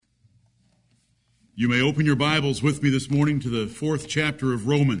You may open your Bibles with me this morning to the 4th chapter of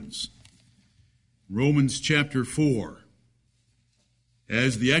Romans. Romans chapter 4.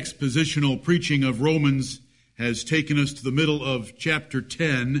 As the expositional preaching of Romans has taken us to the middle of chapter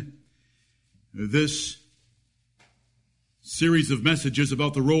 10, this series of messages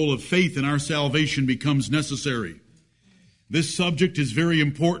about the role of faith in our salvation becomes necessary. This subject is very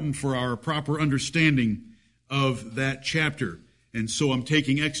important for our proper understanding of that chapter. And so I'm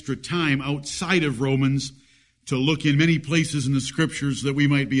taking extra time outside of Romans to look in many places in the Scriptures that we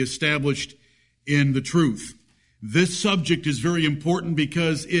might be established in the truth. This subject is very important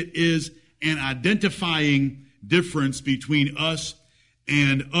because it is an identifying difference between us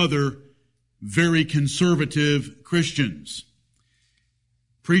and other very conservative Christians.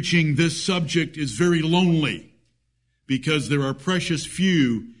 Preaching this subject is very lonely because there are precious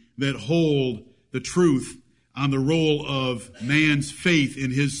few that hold the truth on the role of man's faith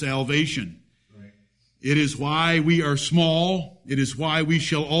in his salvation. Right. It is why we are small. It is why we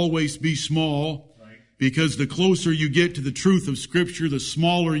shall always be small. Right. Because the closer you get to the truth of Scripture, the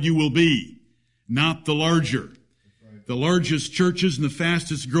smaller you will be, not the larger. Right. The largest churches and the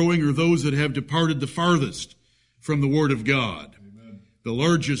fastest growing are those that have departed the farthest from the Word of God. Amen. The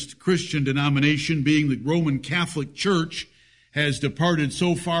largest Christian denomination, being the Roman Catholic Church, has departed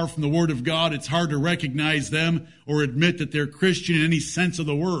so far from the Word of God, it's hard to recognize them or admit that they're Christian in any sense of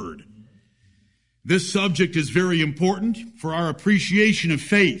the word. This subject is very important for our appreciation of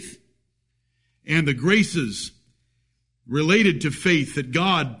faith and the graces related to faith that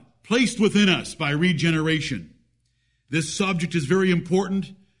God placed within us by regeneration. This subject is very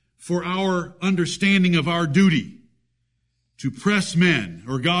important for our understanding of our duty to press men,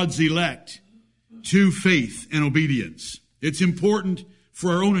 or God's elect, to faith and obedience. It's important for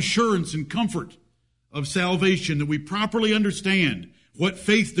our own assurance and comfort of salvation that we properly understand what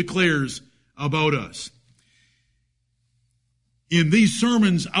faith declares about us. In these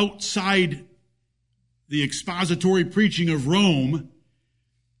sermons outside the expository preaching of Romans,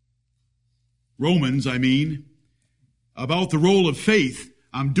 about the role of faith,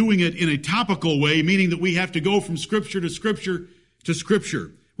 I'm doing it in a topical way, meaning that we have to go from Scripture to Scripture to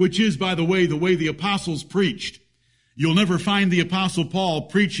Scripture, which is, by the way the apostles preached. You'll never find the Apostle Paul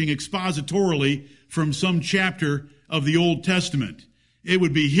preaching expositorily from some chapter of the Old Testament. It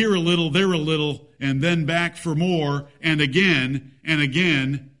would be here a little, there a little, and then back for more, and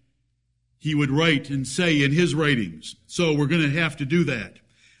again, he would write and say in his writings. So we're going to have to do that.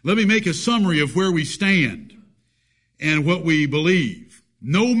 Let me make a summary of where we stand and what we believe.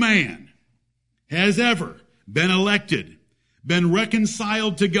 No man has ever been elected, been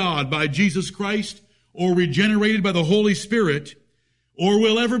reconciled to God by Jesus Christ, or regenerated by the Holy Spirit, or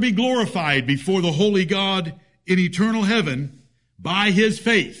will ever be glorified before the holy God in eternal heaven by his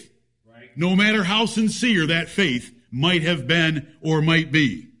faith, right, no matter how sincere that faith might have been or might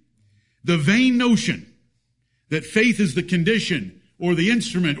be. The vain notion that faith is the condition or the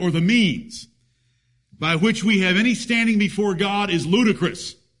instrument or the means by which we have any standing before God is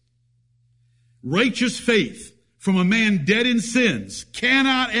ludicrous. Righteous faith from a man dead in sins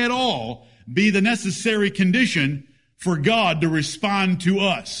cannot at all be the necessary condition for God to respond to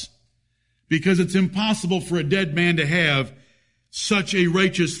us, because it's impossible for a dead man to have such a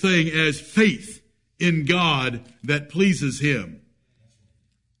righteous thing as faith in God that pleases him.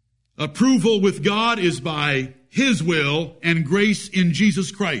 Approval with God is by his will and grace in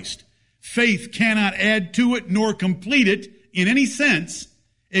Jesus Christ. Faith cannot add to it nor complete it in any sense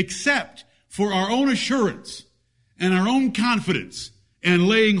except for our own assurance and our own confidence and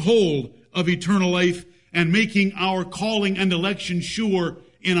laying hold of eternal life and making our calling and election sure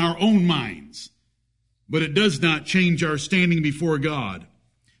in our own minds. But it does not change our standing before God.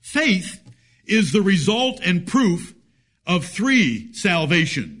 Faith is the result and proof of 3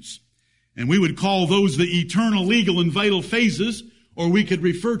 salvations. And we would call those the eternal, legal, and vital phases, or we could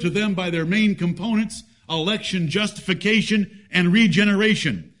refer to them by their main components: election, justification, and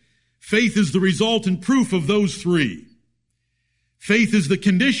regeneration. Faith is the result and proof of those 3. Faith is the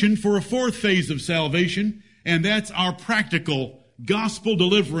condition for a 4th phase of salvation, and that's our practical gospel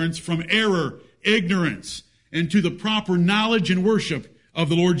deliverance from error, ignorance, and to the proper knowledge and worship of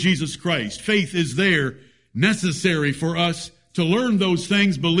the Lord Jesus Christ. Faith is there, necessary for us to learn those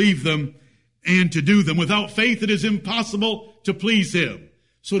things, believe them, and to do them. Without faith, it is impossible to please Him.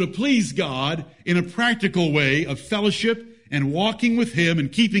 So to please God in a practical way of fellowship and walking with Him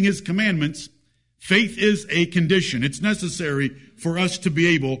and keeping His commandments, faith is a condition. It's necessary for us to be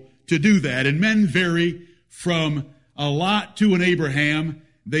able to do that. And men vary from a Lot to an Abraham.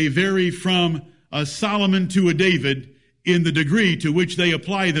 They vary from a Solomon to a David in the degree to which they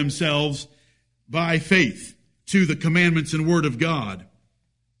apply themselves by faith to the commandments and word of God.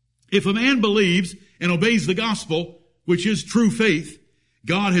 If a man believes and obeys the gospel, which is true faith,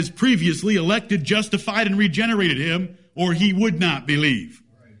 God has previously elected, justified, and regenerated him, or he would not believe.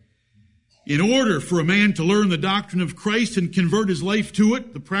 In order for a man to learn the doctrine of Christ and convert his life to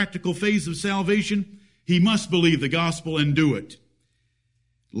it, the practical phase of salvation, he must believe the gospel and do it.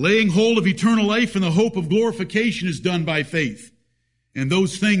 Laying hold of eternal life and the hope of glorification is done by faith, and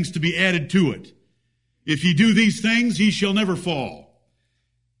those things to be added to it. If ye do these things, ye shall never fall.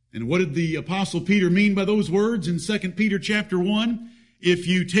 And what did the Apostle Peter mean by those words in 2 Peter chapter 1? If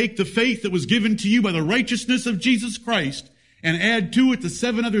you take the faith that was given to you by the righteousness of Jesus Christ and add to it the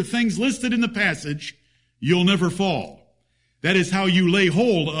 7 other things listed in the passage, you'll never fall. That is how you lay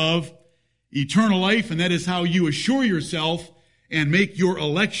hold of eternal life, and that is how you assure yourself and make your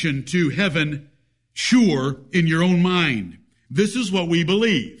election to heaven sure in your own mind. This is what we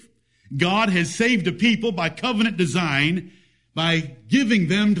believe. God has saved a people by covenant design by giving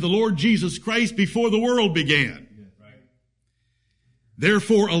them to the Lord Jesus Christ before the world began.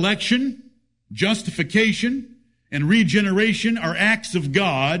 Therefore, election, justification, and regeneration are acts of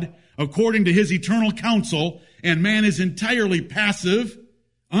God according to his eternal counsel, and man is entirely passive,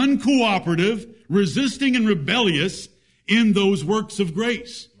 uncooperative, resisting, and rebellious in those works of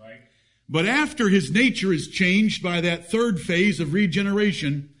grace. Right. But after his nature is changed by that third phase of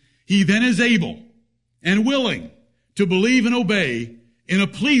regeneration, he then is able and willing to believe and obey in a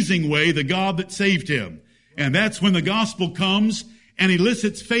pleasing way the God that saved him. And that's when the gospel comes and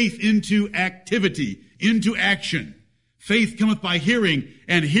elicits faith into activity, into action. Faith cometh by hearing,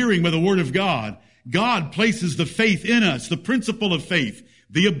 and hearing by the word of God. God places the faith in us, the principle of faith,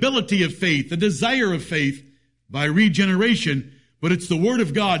 the ability of faith, the desire of faith by regeneration. But it's the word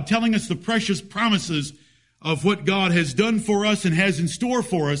of God telling us the precious promises of what God has done for us and has in store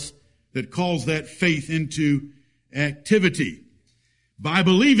for us that calls that faith into activity. By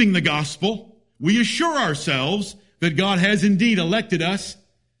believing the gospel, we assure ourselves that God has indeed elected us,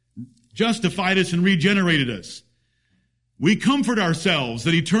 justified us, and regenerated us. We comfort ourselves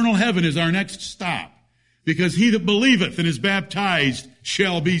that eternal heaven is our next stop, because he that believeth and is baptized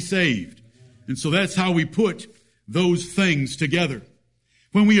shall be saved. And so that's how we put those things together.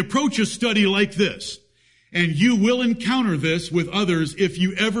 When we approach a study like this, and you will encounter this with others if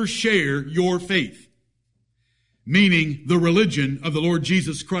you ever share your faith, meaning the religion of the Lord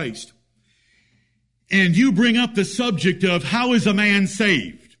Jesus Christ, and you bring up the subject of how is a man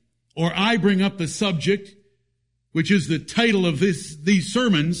saved, or I bring up the subject, which is the title of these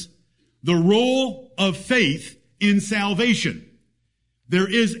sermons, the role of faith in salvation. There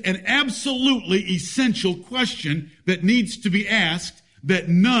is an absolutely essential question that needs to be asked that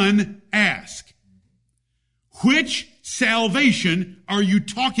none ask. Which salvation are you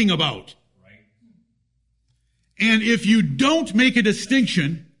talking about? And if you don't make a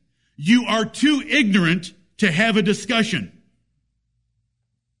distinction, you are too ignorant to have a discussion.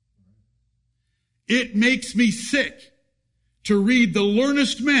 It makes me sick to read the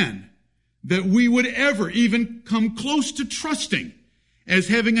learnedest men that we would ever even come close to trusting as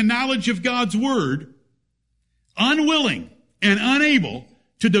having a knowledge of God's word, unwilling and unable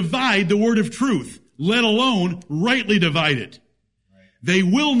to divide the word of truth, let alone rightly divide it. Right. They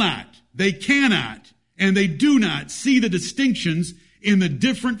will not, they cannot, and they do not see the distinctions in the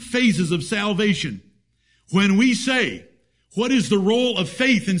different phases of salvation. When we say, what is the role of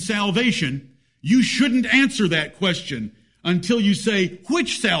faith in salvation? You shouldn't answer that question until you say,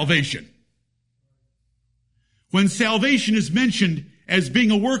 which salvation? When salvation is mentioned as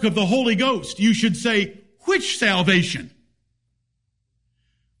being a work of the Holy Ghost, you should say, which salvation?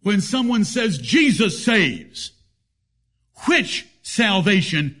 When someone says Jesus saves, which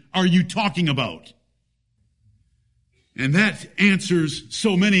salvation are you talking about? And that answers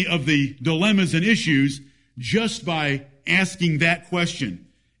so many of the dilemmas and issues just by asking that question.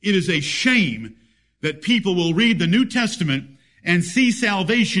 It is a shame that people will read the New Testament and see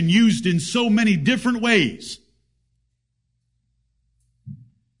salvation used in so many different ways.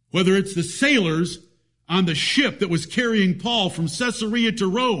 Whether it's the sailors on the ship that was carrying Paul from Caesarea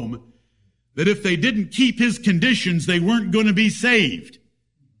to Rome, that if they didn't keep his conditions, they weren't going to be saved.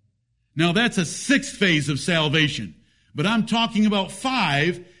 Now that's a sixth phase of salvation. But I'm talking about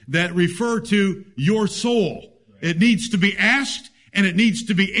 5 that refer to your soul. It needs to be asked and it needs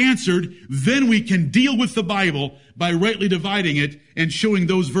to be answered. Then we can deal with the Bible by rightly dividing it and showing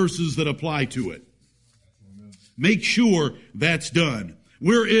those verses that apply to it. Make sure that's done.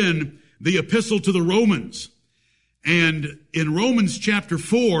 We're in the epistle to the Romans. And in Romans chapter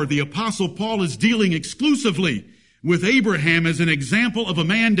 4, the Apostle Paul is dealing exclusively with Abraham as an example of a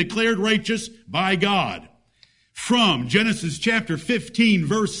man declared righteous by God. From Genesis chapter 15,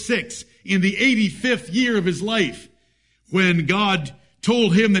 verse 6, in the 85th year of his life, when God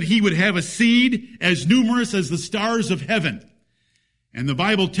told him that he would have a seed as numerous as the stars of heaven. And the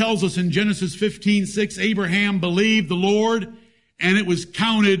Bible tells us in Genesis 15:6, Abraham believed the Lord, and it was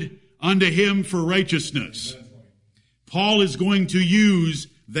counted unto him for righteousness. Paul is going to use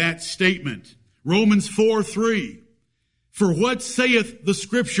that statement. Romans 4:3, for what saith the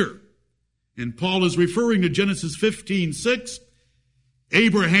Scripture? And Paul is referring to Genesis 15:6.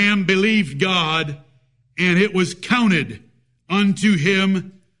 Abraham believed God, and it was counted unto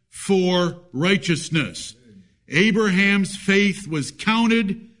him for righteousness. Abraham's faith was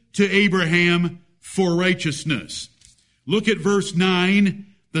counted to Abraham for righteousness. Look at verse 9,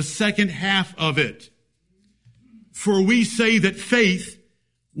 the second half of it. For we say that faith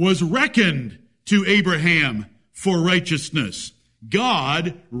was reckoned to Abraham for righteousness.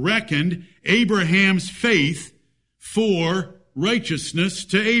 God reckoned Abraham's faith for righteousness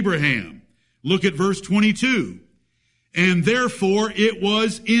to Abraham. Look at verse 22. And therefore it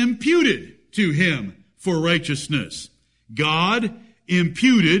was imputed to him for righteousness. God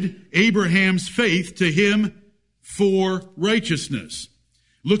imputed Abraham's faith to him for righteousness.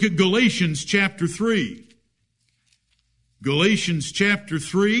 Look at Galatians chapter 3. Galatians chapter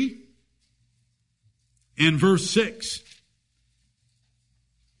 3 and verse 6.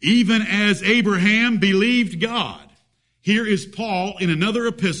 Even as Abraham believed God. Here is Paul in another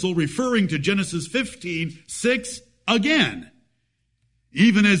epistle referring to Genesis 15:6 again.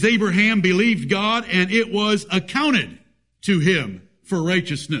 Even as Abraham believed God, and it was accounted to him for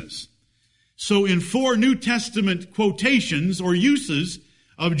righteousness. So in 4 New Testament quotations or uses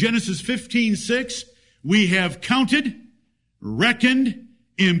of Genesis 15:6, we have counted, reckoned,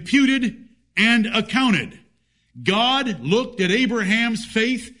 imputed, and accounted. God looked at Abraham's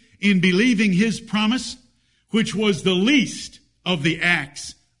faith in believing his promise, which was the least of the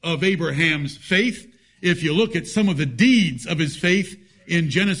acts of Abraham's faith. If you look at some of the deeds of his faith in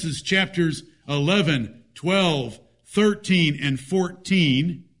Genesis chapters 11, 12, 13, and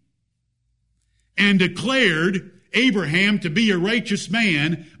 14, and declared Abraham to be a righteous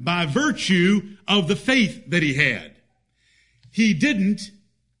man by virtue of the faith that he had. He didn't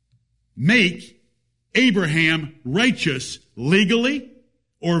make Abraham righteous legally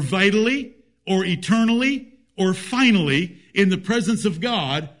or vitally or eternally or finally in the presence of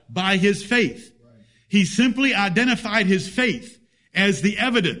God by his faith. He simply identified his faith as the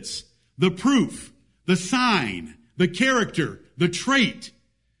evidence, the proof, the sign, the character, the trait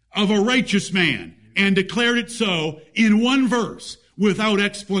of a righteous man, and declared it so in one verse without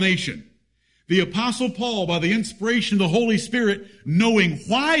explanation. The Apostle Paul, by the inspiration of the Holy Spirit, knowing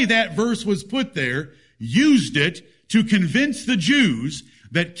why that verse was put there, used it to convince the Jews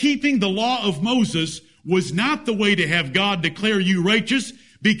that keeping the law of Moses was not the way to have God declare you righteous,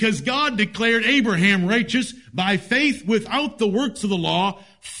 because God declared Abraham righteous by faith without the works of the law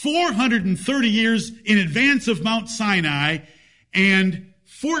 430 years in advance of Mount Sinai and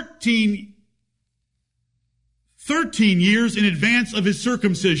 13 years in advance of his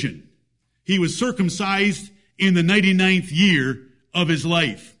circumcision. He was circumcised in the 99th year of his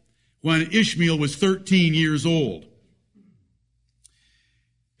life when Ishmael was 13 years old.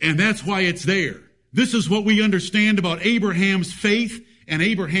 And that's why it's there. This is what we understand about Abraham's faith and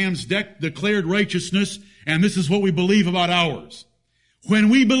Abraham's declared righteousness, and this is what we believe about ours. When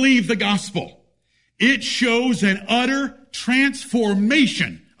we believe the gospel, it shows an utter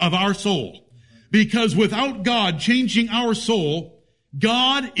transformation of our soul. Because without God changing our soul,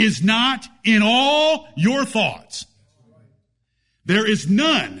 God is not in all your thoughts. There is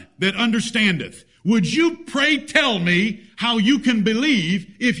none that understandeth. Would you pray tell me how you can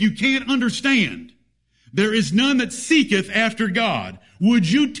believe if you can't understand? There is none that seeketh after God. Would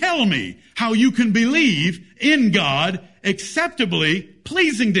you tell me how you can believe in God acceptably,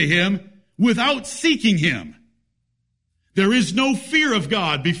 pleasing to him, without seeking him? There is no fear of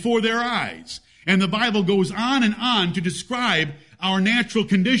God before their eyes. And the Bible goes on and on to describe our natural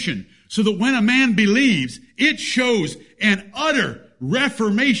condition, so that when a man believes, it shows an utter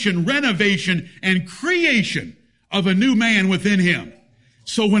reformation, renovation, and creation of a new man within him.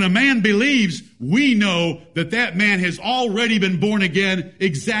 So when a man believes, we know that that man has already been born again,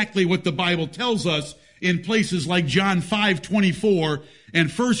 exactly what the Bible tells us in places like John 5:24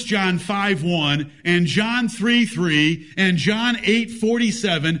 and 1 John 5:1 and John 3:3 and John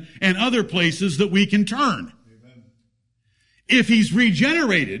 8:47 and other places that we can turn. Amen. If he's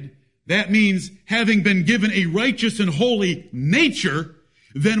regenerated, that means having been given a righteous and holy nature,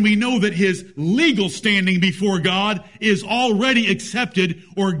 then we know that his legal standing before God is already accepted,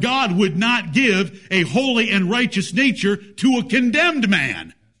 or God would not give a holy and righteous nature to a condemned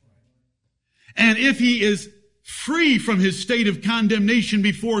man. And if he is free from his state of condemnation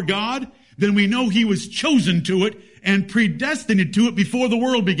before God, then we know he was chosen to it and predestined to it before the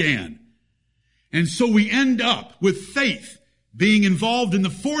world began. And so we end up with faith being involved in the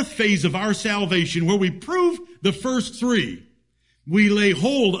fourth phase of our salvation, where we prove the first three. We lay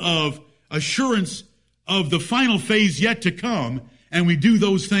hold of assurance of the final phase yet to come, and we do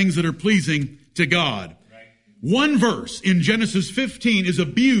those things that are pleasing to God. Right. One verse in Genesis 15 is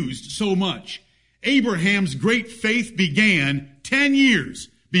abused so much. Abraham's great faith began 10 years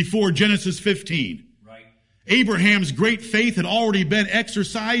before Genesis 15. Right. Abraham's great faith had already been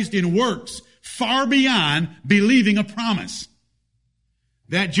exercised in works far beyond believing a promise.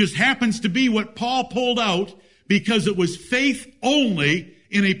 That just happens to be what Paul pulled out, because it was faith only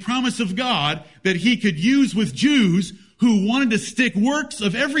in a promise of God that he could use with Jews who wanted to stick works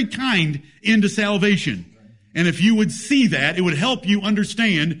of every kind into salvation. And if you would see that, it would help you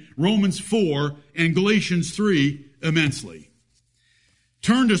understand Romans 4 and Galatians 3 immensely.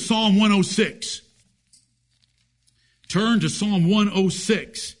 Turn to Psalm 106. Turn to Psalm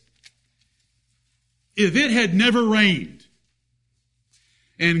 106. If it had never rained,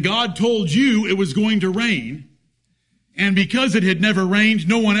 and God told you it was going to rain, and because it had never rained,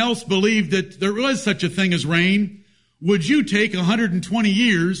 no one else believed that there was such a thing as rain, would you take 120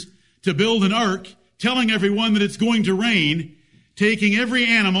 years to build an ark, telling everyone that it's going to rain, taking every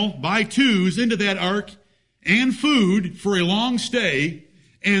animal by twos into that ark, and food for a long stay,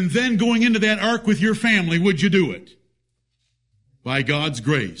 and then going into that ark with your family? Would you do it? By God's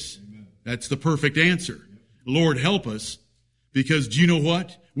grace. Amen. That's the perfect answer. Lord, help us, because do you know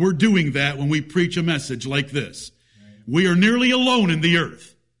what? We're doing that when we preach a message like this. We are nearly alone in the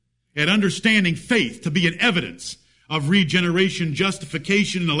earth at understanding faith to be an evidence of regeneration,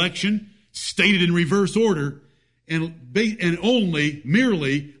 justification, and election, stated in reverse order, and only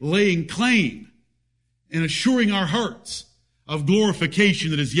merely laying claim and assuring our hearts of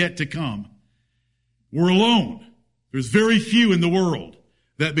glorification that is yet to come. We're alone. There's very few in the world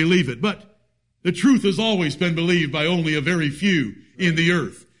that believe it, but the truth has always been believed by only a very few in the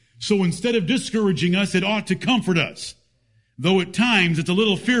earth. So instead of discouraging us, it ought to comfort us. Though at times it's a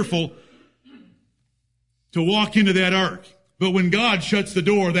little fearful to walk into that ark. But when God shuts the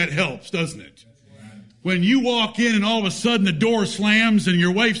door, that helps, doesn't it? When you walk in and all of a sudden the door slams and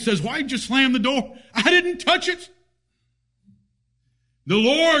your wife says, "Why'd you slam the door?" "I didn't touch it. The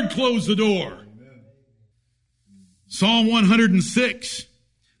Lord closed the door." Psalm 106.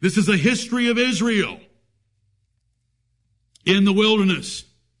 This is a history of Israel in the wilderness.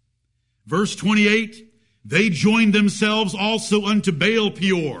 Verse 28, they joined themselves also unto Baal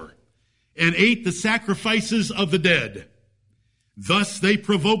Peor, and ate the sacrifices of the dead. Thus they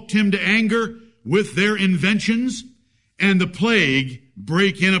provoked him to anger with their inventions, and the plague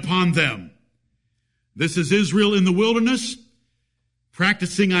brake in upon them. This is Israel in the wilderness,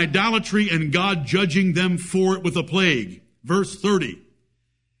 practicing idolatry, and God judging them for it with a plague. Verse 30,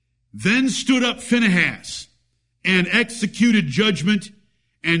 then stood up Phinehas, and executed judgment,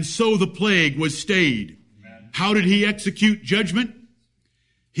 and so the plague was stayed. Amen. How did he execute judgment?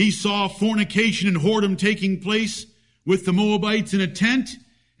 He saw fornication and whoredom taking place with the Moabites in a tent,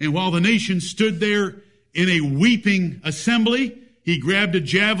 and while the nation stood there in a weeping assembly, he grabbed a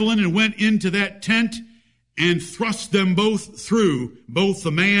javelin and went into that tent and thrust them both through, both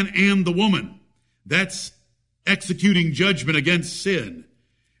the man and the woman. That's executing judgment against sin.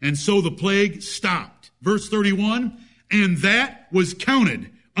 And so the plague stopped. Verse 31, and that was counted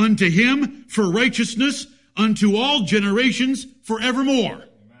unto him for righteousness unto all generations forevermore.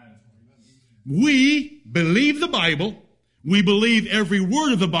 We believe the Bible, we believe every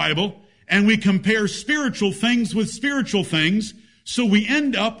word of the Bible, and we compare spiritual things with spiritual things. So we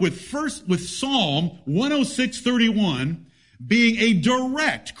end up with Psalm 106:31 being a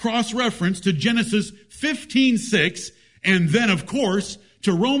direct cross-reference to Genesis 15:6, and then of course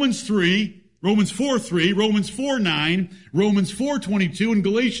to Romans 4:3, Romans 4:9, Romans 4:22, and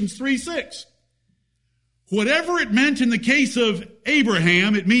Galatians 3:6. Whatever it meant in the case of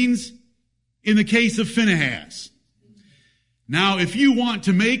Abraham, it means in the case of Phinehas. Now, if you want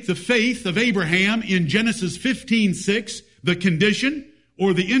to make the faith of Abraham in Genesis 15:6 the condition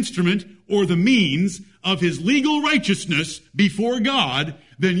or the instrument or the means of his legal righteousness before God,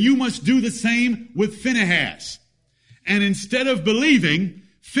 then you must do the same with Phinehas. And instead of believing,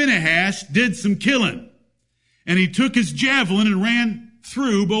 Phinehas did some killing. And he took his javelin and ran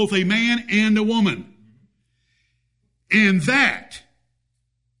through both a man and a woman. And that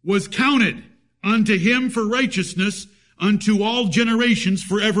was counted unto him for righteousness unto all generations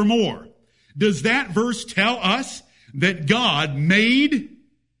forevermore. Does that verse tell us that God made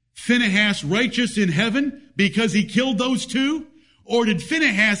Phinehas righteous in heaven because he killed those two? Or did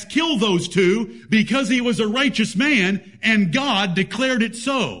Phinehas kill those two because he was a righteous man and God declared it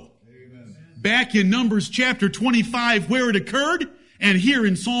so? Amen. Back in Numbers chapter 25 where it occurred, and here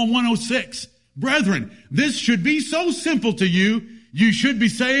in Psalm 106. Brethren, this should be so simple to you, you should be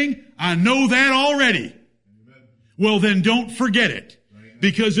saying, I know that already. Amen. Well, then don't forget it. Amen.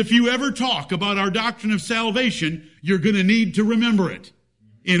 Because if you ever talk about our doctrine of salvation, you're going to need to remember it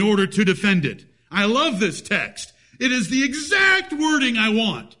in order to defend it. I love this text. It is the exact wording I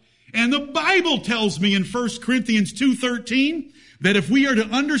want. And the Bible tells me in 1 Corinthians 2:13 that if we are to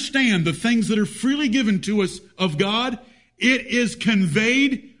understand the things that are freely given to us of God, it is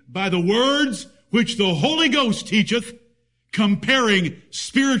conveyed by the words which the Holy Ghost teacheth, comparing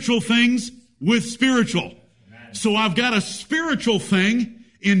spiritual things with spiritual. Amen. So I've got a spiritual thing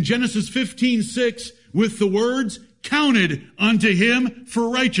in Genesis 15:6 with the words, counted unto him for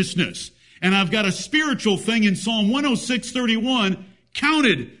righteousness. And I've got a spiritual thing in Psalm 106:31,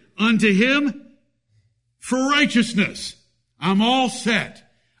 counted unto him for righteousness. I'm all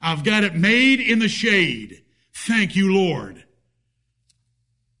set. I've got it made in the shade. Thank you, Lord.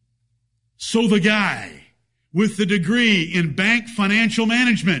 So the guy with the degree in bank financial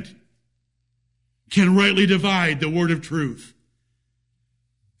management can rightly divide the word of truth.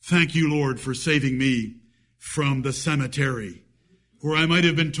 Thank you, Lord, for saving me from the cemetery, where I might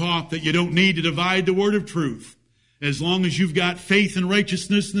have been taught that you don't need to divide the word of truth. As long as you've got faith and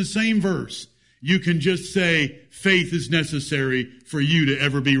righteousness in the same verse, you can just say faith is necessary for you to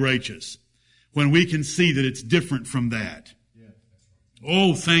ever be righteous, when we can see that it's different from that.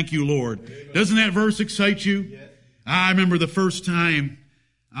 Oh, thank you, Lord. Doesn't that verse excite you? I remember the first time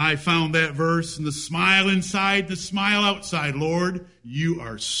I found that verse, and the smile inside, the smile outside. Lord, you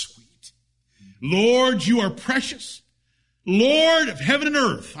are sweet. Lord, you are precious. Lord of heaven and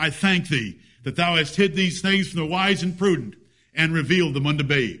earth, I thank thee that thou hast hid these things from the wise and prudent and revealed them unto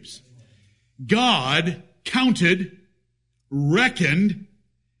babes. God counted, reckoned,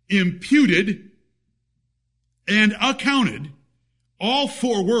 imputed, and accounted, all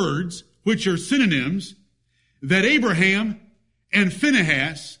four words, which are synonyms, that Abraham and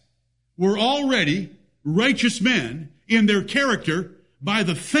Phinehas were already righteous men in their character by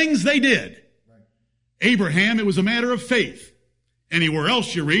the things they did. Abraham, it was a matter of faith. Anywhere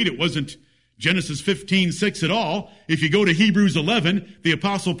else you read, it wasn't Genesis 15:6 at all. If you go to Hebrews 11, the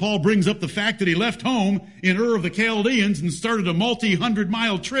Apostle Paul brings up the fact that he left home in Ur of the Chaldeans and started a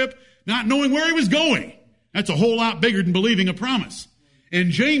multi-hundred-mile trip, not knowing where he was going. That's a whole lot bigger than believing a promise.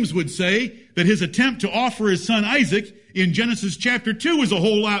 And James would say that his attempt to offer his son Isaac in Genesis chapter 2 was a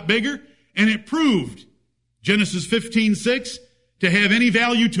whole lot bigger, and it proved Genesis 15:6 to have any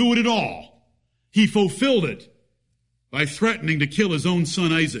value to it at all. He fulfilled it by threatening to kill his own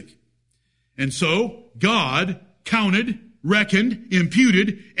son Isaac. And so God counted, reckoned,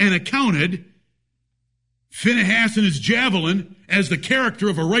 imputed, and accounted Phinehas and his javelin as the character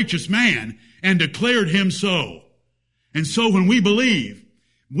of a righteous man and declared him so. And so when we believe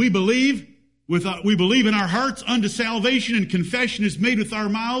in our hearts unto salvation, and confession is made with our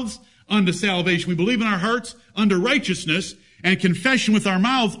mouths unto salvation. We believe in our hearts unto righteousness, and confession with our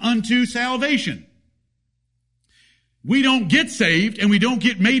mouths unto salvation. We don't get saved and we don't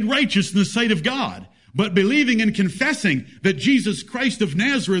get made righteous in the sight of God. But believing and confessing that Jesus Christ of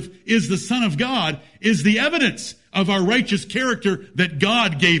Nazareth is the Son of God is the evidence of our righteous character that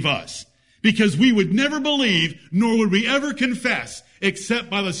God gave us. Because we would never believe, nor would we ever confess,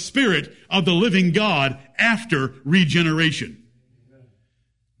 except by the Spirit of the living God after regeneration.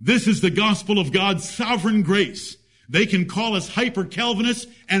 This is the gospel of God's sovereign grace. They can call us hyper-Calvinists,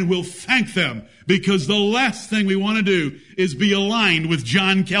 and we'll thank them, because the last thing we want to do is be aligned with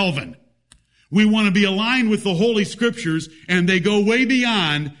John Calvin. We want to be aligned with the Holy Scriptures, and they go way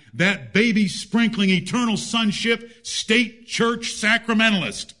beyond that baby sprinkling eternal sonship state church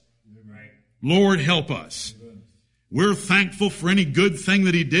sacramentalist. Right. Lord, help us. We're thankful for any good thing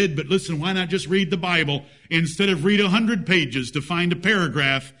that he did, but listen, why not just read the Bible instead of read 100 pages to find a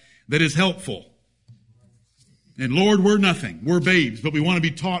paragraph that is helpful? And Lord, we're nothing. We're babes, but we want to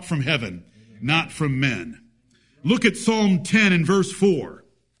be taught from heaven, not from men. Look at Psalm 10 and verse 4.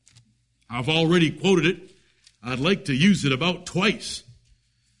 I've already quoted it. I'd like to use it about twice.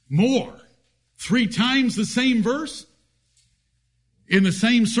 More. 3 times the same verse in the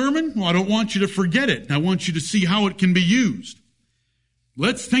same sermon. Well, I don't want you to forget it. I want you to see how it can be used.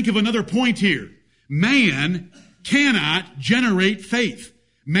 Let's think of another point here. Man cannot generate faith.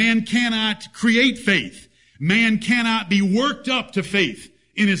 Man cannot create faith. Man cannot be worked up to faith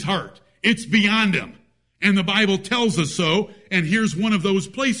in his heart. It's beyond him. And the Bible tells us so, and here's one of those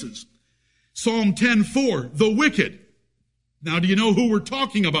places. Psalm 10:4, the wicked. Now, do you know who we're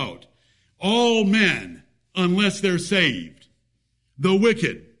talking about? All men, unless they're saved. The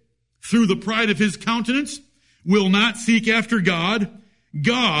wicked, through the pride of his countenance, will not seek after God.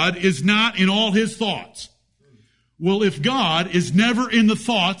 God is not in all his thoughts. Well, if God is never in the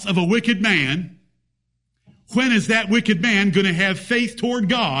thoughts of a wicked man, when is that wicked man going to have faith toward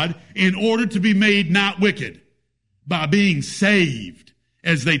God in order to be made not wicked? By being saved,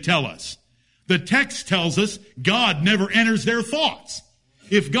 as they tell us. The text tells us God never enters their thoughts.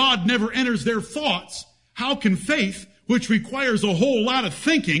 If God never enters their thoughts, how can faith, which requires a whole lot of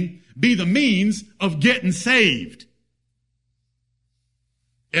thinking, be the means of getting saved?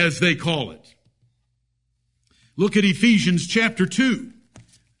 As they call it. Look at Ephesians chapter 2.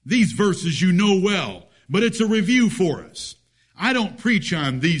 These verses you know well, but it's a review for us. I don't preach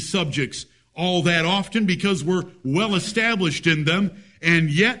on these subjects all that often because we're well established in them, and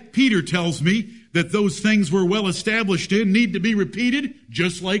yet Peter tells me that those things we're well established in need to be repeated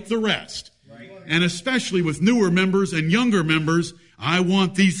just like the rest. Right. And especially with newer members and younger members, I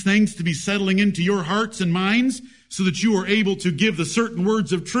want these things to be settling into your hearts and minds so that you are able to give the certain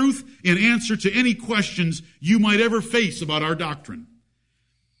words of truth in answer to any questions you might ever face about our doctrine.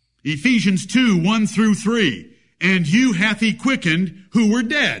 Ephesians 2:1-3, and you hath he quickened who were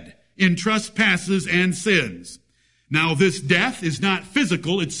dead in trespasses and sins. Now this death is not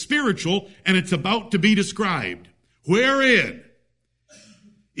physical, it's spiritual, and it's about to be described. Wherein,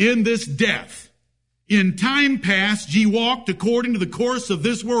 in this death, in time past ye walked according to the course of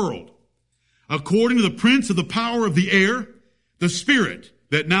this world, according to the prince of the power of the air, the spirit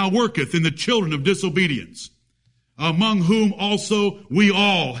that now worketh in the children of disobedience, among whom also we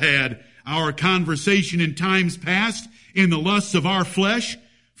all had our conversation in times past in the lusts of our flesh,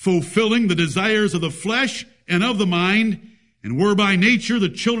 fulfilling the desires of the flesh and of the mind, and were by nature the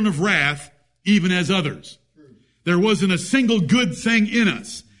children of wrath, even as others. There wasn't a single good thing in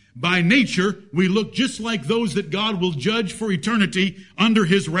us. By nature, we look just like those that God will judge for eternity under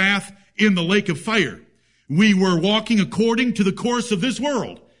his wrath in the lake of fire. We were walking according to the course of this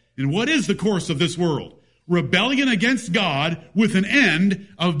world. And what is the course of this world? Rebellion against God with an end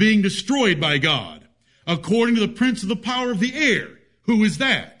of being destroyed by God. According to the prince of the power of the air. Who is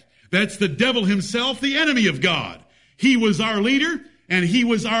that? That's the devil himself, the enemy of God. He was our leader, and he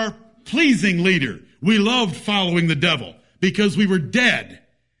was our pleasing leader. We loved following the devil because we were dead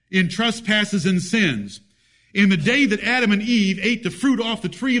in trespasses and sins. In the day that Adam and Eve ate the fruit off the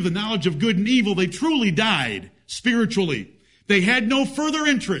tree of the knowledge of good and evil, they truly died spiritually. They had no further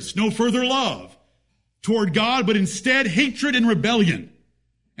interest, no further love toward God, but instead hatred and rebellion.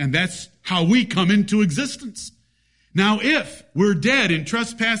 And that's how we come into existence. Now, if we're dead in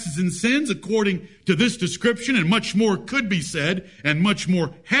trespasses and sins, according to this description, and much more could be said, and much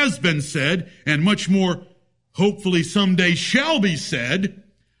more has been said, and much more hopefully someday shall be said,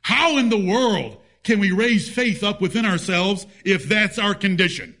 how in the world can we raise faith up within ourselves if that's our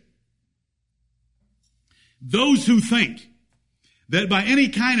condition? Those who think that by any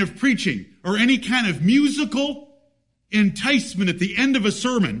kind of preaching or any kind of musical enticement at the end of a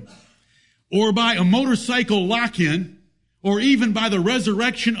sermon, or by a motorcycle lock-in, or even by the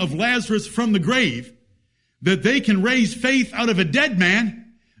resurrection of Lazarus from the grave, that they can raise faith out of a dead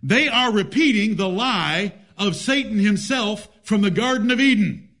man, they are repeating the lie of Satan himself from the Garden of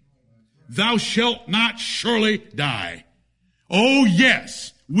Eden. Thou shalt not surely die. Oh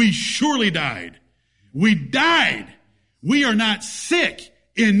yes, we surely died. We died. We are not sick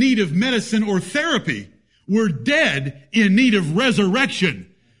in need of medicine or therapy. We're dead in need of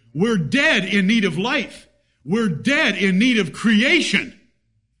resurrection. We're dead in need of life. We're dead in need of creation.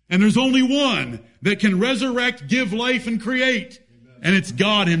 And there's only one that can resurrect, give life, and create. And it's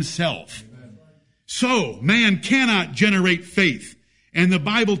God himself. So, man cannot generate faith. And the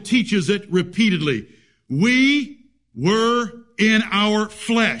Bible teaches it repeatedly. We were in our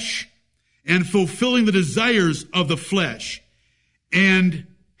flesh and fulfilling the desires of the flesh and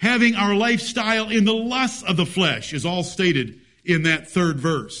having our lifestyle in the lusts of the flesh is all stated in that third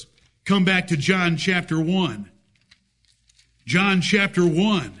verse. Come back to John chapter 1. John chapter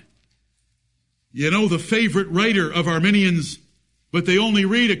 1. You know, the favorite writer of Arminians, but they only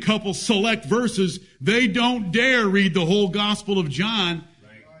read a couple select verses. They don't dare read the whole Gospel of John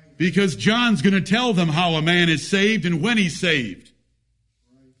because John's going to tell them how a man is saved and when he's saved.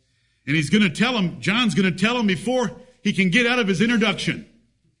 And he's going to tell them, John's going to tell them before he can get out of his introduction.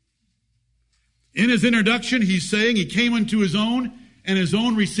 In his introduction, he's saying he came unto his own, and his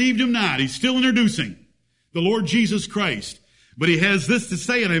own received him not. He's still introducing the Lord Jesus Christ. But he has this to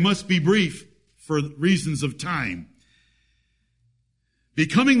say, and I must be brief for reasons of time.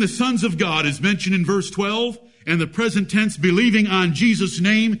 Becoming the sons of God is mentioned in verse 12, and the present tense believing on Jesus'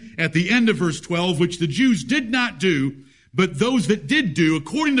 name at the end of verse 12, which the Jews did not do, but those that did do,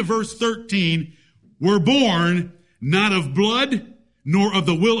 according to verse 13, were born not of blood, nor of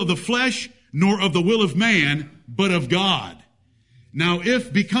the will of the flesh, nor of the will of man, but of God. Now,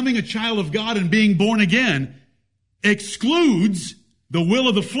 if becoming a child of God and being born again excludes the will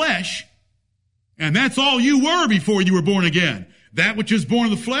of the flesh, and that's all you were before you were born again, that which is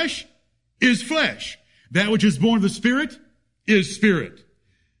born of the flesh is flesh. That which is born of the Spirit is spirit.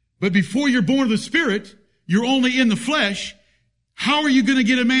 But before you're born of the Spirit, you're only in the flesh. How are you going to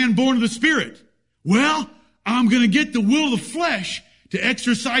get a man born of the Spirit? Well, I'm going to get the will of the flesh to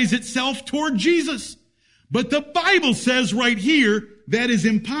exercise itself toward Jesus. But the Bible says right here that is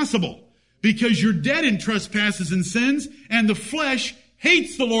impossible because you're dead in trespasses and sins, and the flesh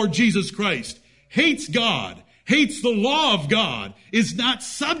hates the Lord Jesus Christ, hates God, hates the law of God, is not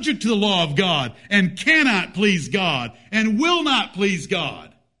subject to the law of God, and cannot please God, and will not please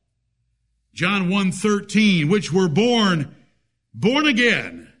God. John 1:13, which were born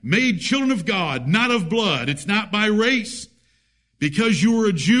again, made children of God, not of blood. It's not by race. Because you were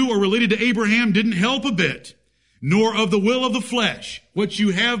a Jew or related to Abraham didn't help a bit. Nor of the will of the flesh, what you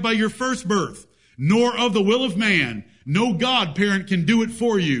have by your first birth. Nor of the will of man. No godparent can do it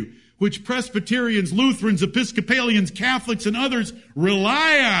for you, which Presbyterians, Lutherans, Episcopalians, Catholics, and others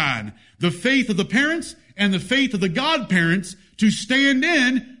rely on. The faith of the parents and the faith of the godparents to stand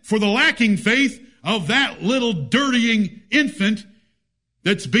in for the lacking faith of that little dirtying infant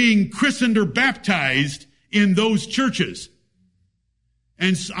that's being christened or baptized in those churches.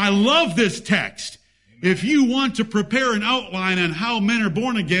 And I love this text. If you want to prepare an outline on how men are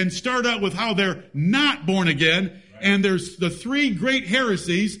born again, start out with how they're not born again. And there's the three great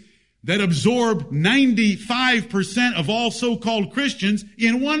heresies that absorb 95% of all so-called Christians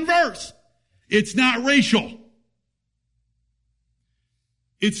in one verse. It's not racial.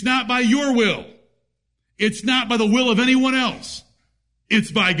 It's not by your will. It's not by the will of anyone else.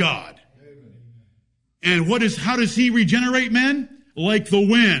 It's by God. And how does he regenerate men? Like the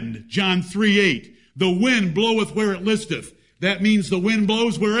wind, John 3:8. The wind bloweth where it listeth. That means the wind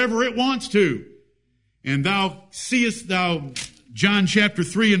blows wherever it wants to. And John chapter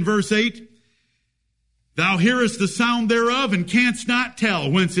 3 and verse 8, thou hearest the sound thereof and canst not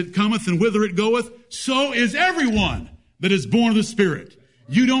tell whence it cometh and whither it goeth. So is everyone that is born of the Spirit.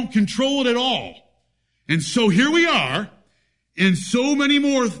 You don't control it at all. And so here we are, and so many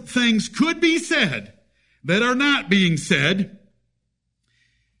more things could be said that are not being said.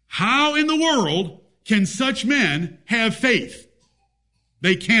 How in the world can such men have faith?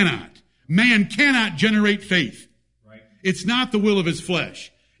 They cannot. Man cannot generate faith. Right. It's not the will of his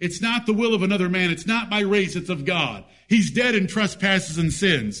flesh. It's not the will of another man. It's not by race. It's of God. He's dead in trespasses and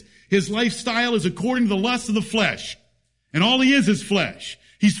sins. His lifestyle is according to the lust of the flesh. And all he is flesh.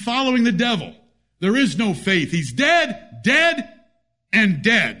 He's following the devil. There is no faith. He's dead, and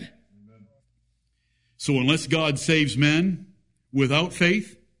dead. Amen. So unless God saves men without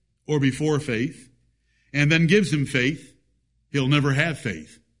faith, or before faith, and then gives him faith, he'll never have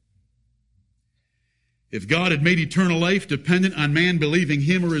faith. If God had made eternal life dependent on man believing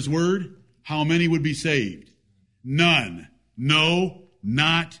him or his word, how many would be saved? None. No,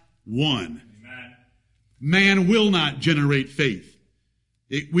 not one. Amen. Man will not generate faith.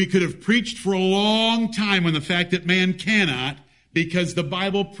 We could have preached for a long time on the fact that man cannot, because the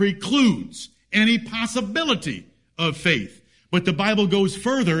Bible precludes any possibility of faith. But the Bible goes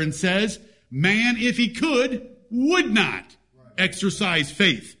further and says, man, if he could, would not exercise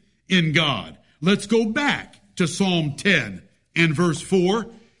faith in God. Let's go back to Psalm 10 and verse 4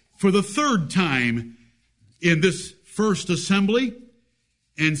 for the third time in this first assembly,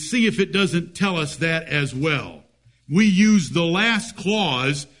 and see if it doesn't tell us that as well. We use the last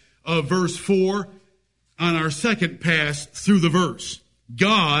clause of verse 4 on our second pass through the verse.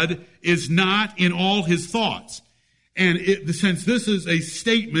 God is not in all his thoughts. And since this is a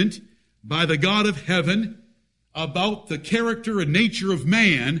statement by the God of heaven about the character and nature of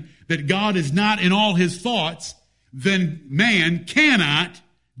man, that God is not in all his thoughts, then man cannot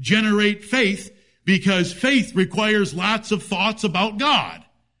generate faith, because faith requires lots of thoughts about God.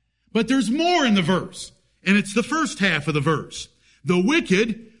 But there's more in the verse, and it's the first half of the verse. The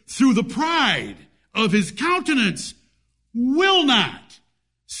wicked, through the pride of his countenance, will not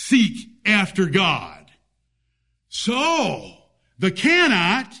seek after God. So, the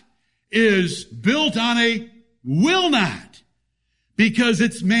cannot is built on a will not. because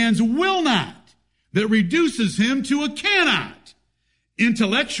it's man's will not that reduces him to a cannot.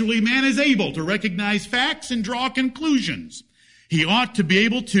 Intellectually, man is able to recognize facts and draw conclusions. He ought to be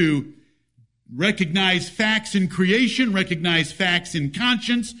able to recognize facts in creation, recognize facts in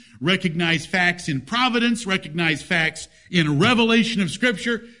conscience, recognize facts in providence, recognize facts in revelation of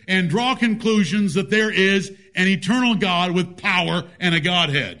Scripture, and draw conclusions that there is an eternal God with power and a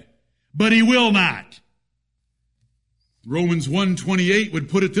Godhead. But he will not. Romans 1:28 would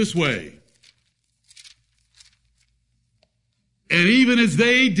put it this way. And even as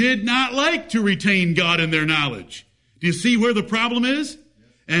they did not like to retain God in their knowledge. Do you see where the problem is?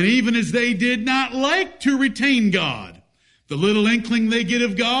 And even as they did not like to retain God. The little inkling they get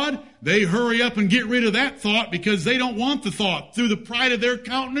of God, they hurry up and get rid of that thought because they don't want the thought. Through the pride of their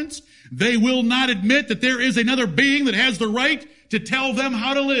countenance, they will not admit that there is another being that has the right to tell them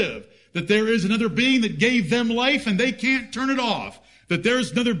how to live. That there is another being that gave them life and they can't turn it off. That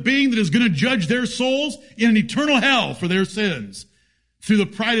there's another being that is going to judge their souls in an eternal hell for their sins. Through the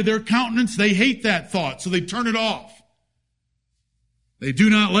pride of their countenance, they hate that thought, so they turn it off. They do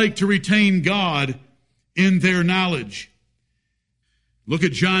not like to retain God in their knowledge. Look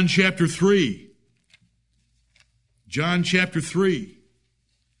at John chapter 3. John chapter 3.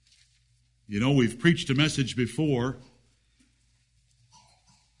 You know, we've preached a message before.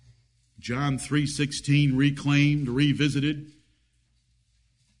 John 3:16, reclaimed, revisited,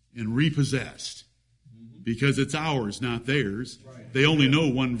 and repossessed. Because it's ours, not theirs. They only know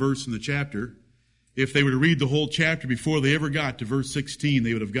one verse in the chapter. If they were to read the whole chapter before they ever got to verse 16,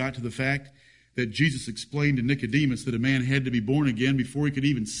 they would have got to the fact that Jesus explained to Nicodemus that a man had to be born again before he could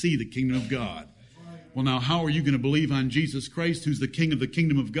even see the kingdom of God. Well, now, how are you going to believe on Jesus Christ, who's the king of the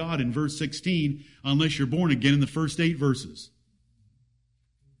kingdom of God, in verse 16, unless you're born again in the first 8 verses?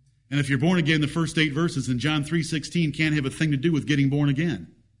 And if you're born again in the first 8 verses, then John 3:16 can't have a thing to do with getting born again.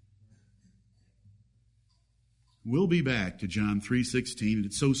 We'll be back to John 3:16, and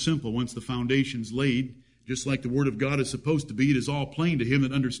it's so simple once the foundation's laid, just like the Word of God is supposed to be. It is all plain to him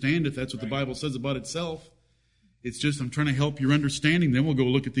that understandeth. That's what the Bible says about itself. It's just I'm trying to help your understanding. Then we'll go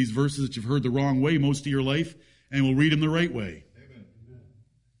look at these verses that you've heard the wrong way most of your life, and we'll read them the right way. Amen.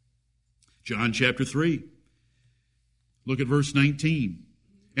 John chapter 3. Look at verse 19.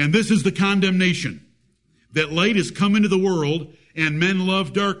 And this is the condemnation, that light is come into the world, and men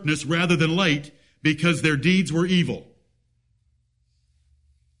love darkness rather than light, because their deeds were evil.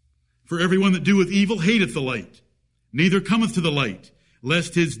 For everyone that doeth evil hateth the light, neither cometh to the light,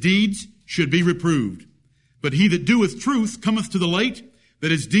 lest his deeds should be reproved. But he that doeth truth cometh to the light,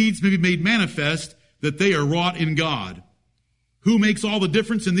 that his deeds may be made manifest, that they are wrought in God. Who makes all the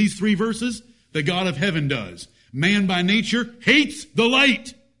difference in these 3 verses? The God of heaven does. Man by nature hates the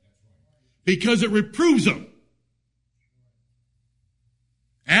light because it reproves him.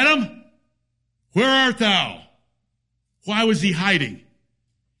 Adam, where art thou? Why was he hiding?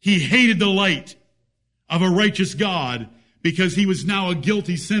 He hated the light of a righteous God because he was now a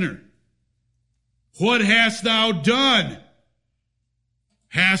guilty sinner. What hast thou done?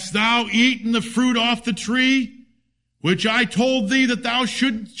 Hast thou eaten the fruit off the tree, which I told thee that thou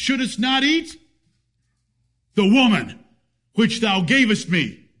shouldest not eat? The woman which thou gavest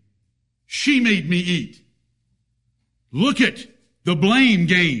me, she made me eat. Look at the blame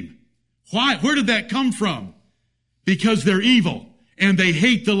game. Why? Where did that come from? Because they're evil, and they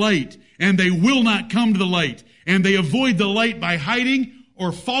hate the light, and they will not come to the light, and they avoid the light by hiding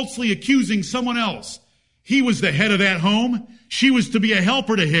or falsely accusing someone else. He was the head of that home. She was to be a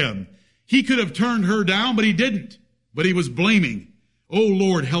helper to him. He could have turned her down, but he didn't. But he was blaming. Oh,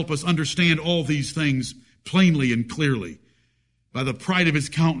 Lord, help us understand all these things plainly and clearly. By the pride of his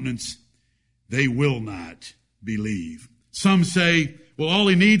countenance, they will not believe. Some say, well, all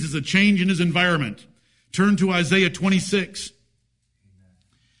he needs is a change in his environment. Turn to Isaiah 26.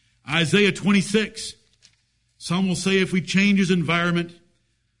 Isaiah 26. Some will say if we change his environment,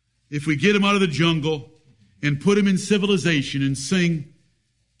 if we get him out of the jungle and put him in civilization and sing,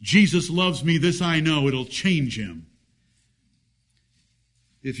 Jesus loves me, this I know, it'll change him.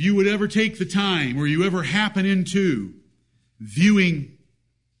 If you would ever take the time, or you ever happen into viewing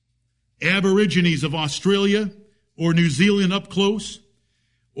Aborigines of Australia or New Zealand up close,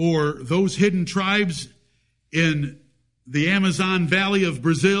 or those hidden tribes in the Amazon Valley of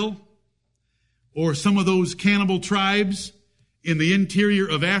Brazil, or some of those cannibal tribes in the interior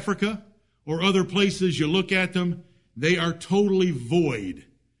of Africa, or other places, you look at them, they are totally void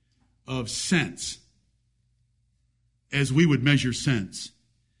of sense, as we would measure sense.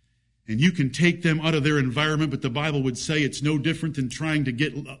 And you can take them out of their environment, but the Bible would say it's no different than trying to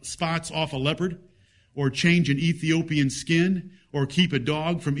get spots off a leopard, or change an Ethiopian skin, or keep a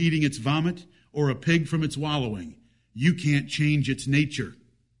dog from eating its vomit, or a pig from its wallowing. You can't change its nature.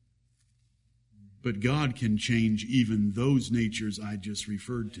 But God can change even those natures I just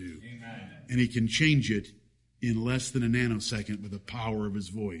referred to. Amen. And He can change it in less than a nanosecond with the power of His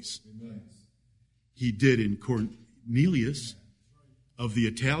voice. Amen. He did in Cornelius of the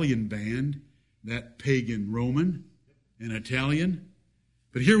Italian band, that pagan Roman, an Italian.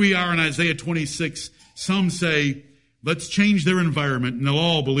 But here we are in Isaiah 26. Some say, let's change their environment and they'll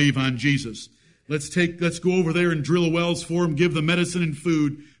all believe on Jesus. Let's go over there and drill wells for them, give them medicine and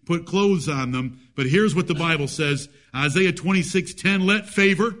food, put clothes on them. But here's what the Bible says, Isaiah 26:10, let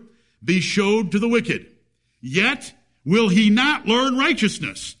favor be showed to the wicked. Yet will he not learn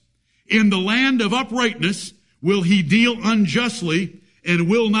righteousness. In the land of uprightness will he deal unjustly and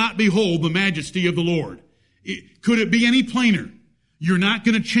will not behold the majesty of the Lord. Could it be any plainer? You're not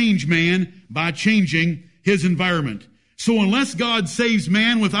going to change man by changing his environment. So unless God saves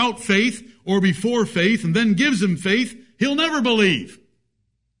man without faith or before faith and then gives him faith, he'll never believe.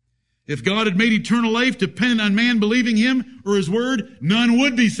 If God had made eternal life dependent on man believing him or his word, none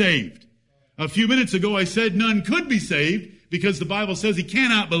would be saved. A few minutes ago I said none could be saved because the Bible says he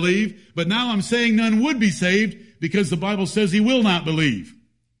cannot believe, but now I'm saying none would be saved because the Bible says he will not believe.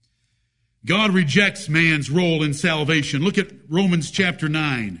 God rejects man's role in salvation. Look at Romans chapter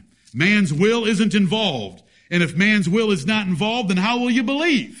 9. Man's will isn't involved. And if man's will is not involved, then how will you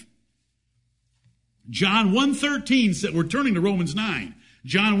believe? John 1:13 said, we're turning to Romans 9.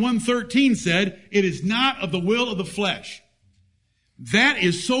 John 1:13 said, it is not of the will of the flesh. That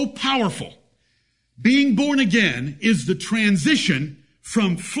is so powerful. Being born again is the transition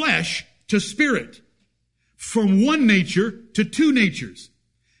from flesh to spirit, from one nature to two natures.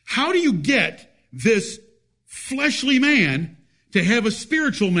 How do you get this fleshly man to have a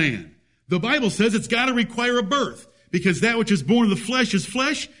spiritual man? The Bible says it's got to require a birth, because that which is born of the flesh is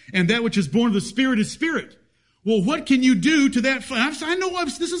flesh, and that which is born of the spirit is spirit. Well, what can you do to that flesh? I know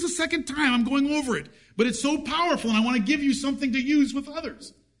this is the second time I'm going over it, but it's so powerful, and I want to give you something to use with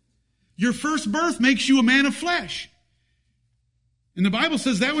others. Your first birth makes you a man of flesh. And the Bible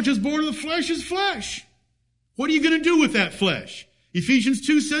says that which is born of the flesh is flesh. What are you going to do with that flesh? Ephesians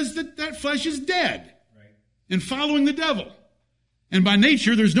 2 says that flesh is dead and following the devil. And by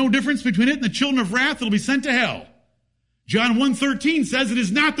nature, there's no difference between it and the children of wrath that will be sent to hell. John 1:13 says it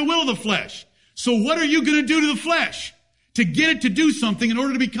is not the will of the flesh. So what are you going to do to the flesh to get it to do something in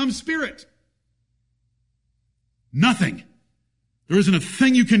order to become spirit? Nothing. There isn't a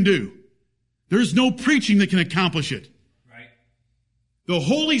thing you can do. There's no preaching that can accomplish it. Right. The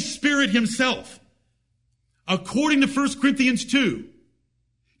Holy Spirit himself, according to 1 Corinthians 2,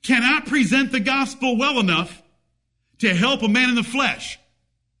 cannot present the gospel well enough to help a man in the flesh.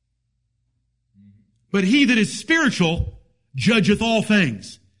 But he that is spiritual judgeth all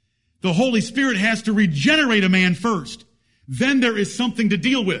things. The Holy Spirit has to regenerate a man first. Then there is something to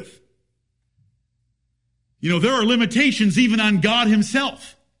deal with. You know, there are limitations even on God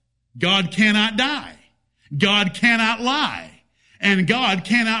himself. God cannot die. God cannot lie. And God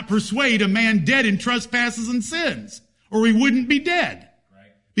cannot persuade a man dead in trespasses and sins, or he wouldn't be dead.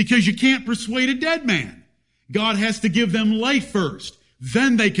 Right. Because you can't persuade a dead man. God has to give them life first.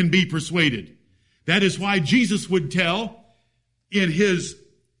 Then they can be persuaded. That is why Jesus would tell in his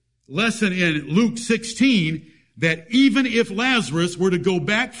lesson in Luke 16 that even if Lazarus were to go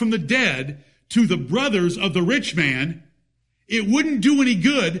back from the dead to the brothers of the rich man, it wouldn't do any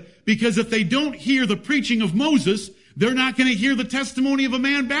good, because if they don't hear the preaching of Moses, they're not going to hear the testimony of a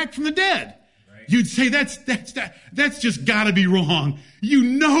man back from the dead. Right. You'd say that's just got to be wrong. You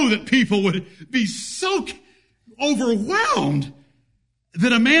know that people would be so overwhelmed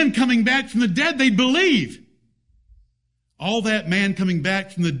that a man coming back from the dead, they'd believe. All that man coming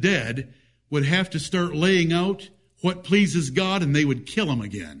back from the dead would have to start laying out what pleases God, and they would kill him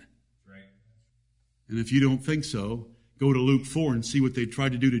again. Right. And if you don't think so, go to Luke 4 and see what they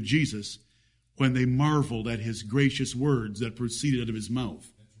tried to do to Jesus when they marveled at his gracious words that proceeded out of his mouth.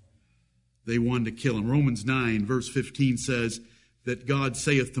 They wanted to kill him. Romans 9 verse 15 says that God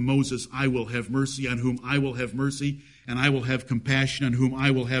saith to Moses, I will have mercy on whom I will have mercy, and I will have compassion on whom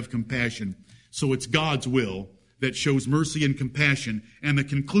I will have compassion. So it's God's will that shows mercy and compassion, and the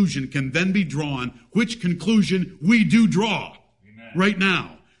conclusion can then be drawn, which conclusion we do draw. Amen. Right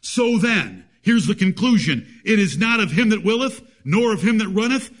now. So then, here's the conclusion. It is not of him that willeth, nor of him that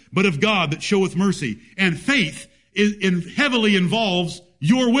runneth, but of God that showeth mercy. And faith heavily involves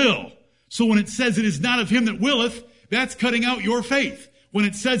your will. So when it says it is not of him that willeth, that's cutting out your faith. When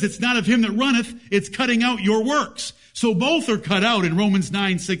it says it's not of him that runneth, it's cutting out your works. So both are cut out in Romans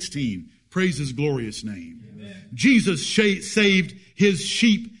 9:16. Praise his glorious name. Amen. Jesus saved his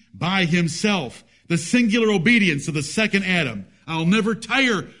sheep by himself. The singular obedience of the second Adam. I'll never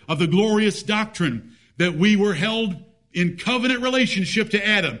tire of the glorious doctrine that we were held in covenant relationship to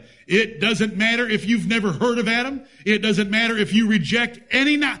Adam. It doesn't matter if you've never heard of Adam. It doesn't matter if you reject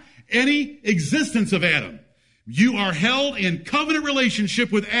any existence of Adam. You are held in covenant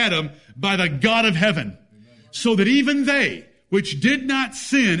relationship with Adam by the God of heaven. So that even they, which did not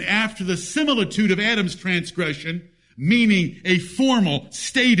sin after the similitude of Adam's transgression, meaning a formal,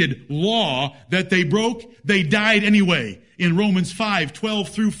 stated law that they broke, they died anyway. In Romans 5:12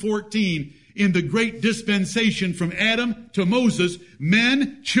 through 14, in the great dispensation from Adam to Moses,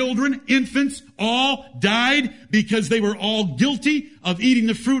 men, children, infants, all died because they were all guilty of eating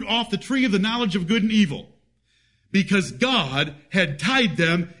the fruit off the tree of the knowledge of good and evil. Because God had tied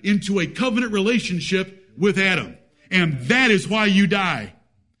them into a covenant relationship with Adam. And that is why you die.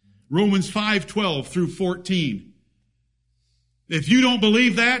 Romans 5:12 through 14. If you don't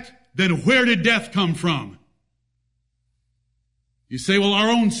believe that, then where did death come from? You say, well, our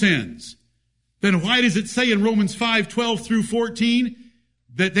own sins. Then why does it say in Romans 5:12 through 14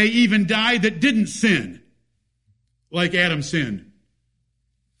 that they even died that didn't sin like Adam sinned?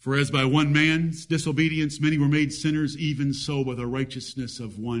 For as by one man's disobedience many were made sinners, even so by the righteousness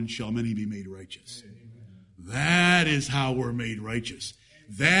of one shall many be made righteous. That is how we're made righteous.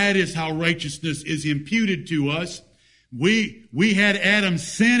 That is how righteousness is imputed to us. We had Adam's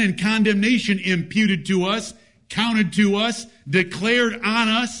sin and condemnation imputed to us, counted to us, declared on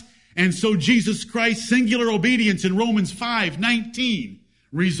us. And so Jesus Christ's singular obedience in Romans 5:19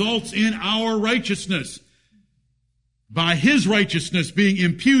 results in our righteousness. By his righteousness being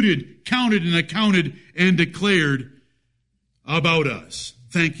imputed, counted, and accounted and declared about us.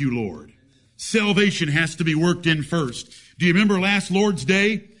 Thank you, Lord. Salvation has to be worked in first. Do you remember last Lord's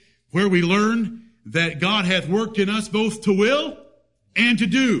Day where we learned that God hath worked in us both to will and to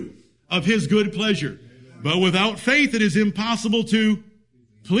do of his good pleasure? But without faith it is impossible to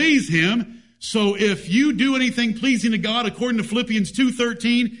please him. So if you do anything pleasing to God, according to Philippians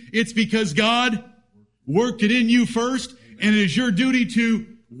 2:13, it's because God worked it in you first, and it is your duty to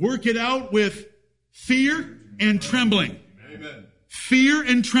work it out with fear and trembling. Amen. Fear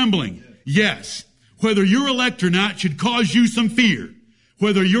and trembling. Yes. Whether you're elect or not should cause you some fear.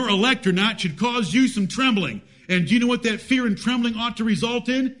 Whether you're elect or not should cause you some trembling. And do you know what that fear and trembling ought to result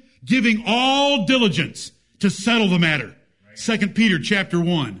in? Giving all diligence to settle the matter. 2 Peter chapter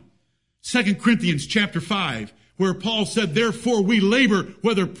 1. 2 Corinthians chapter 5, where Paul said, therefore we labor,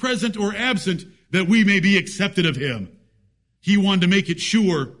 whether present or absent, that we may be accepted of him. He wanted to make it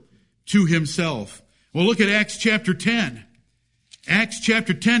sure to himself. Well, look at Acts chapter 10. Acts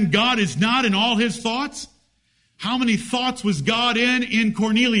chapter 10, God is not in all his thoughts. How many thoughts was God in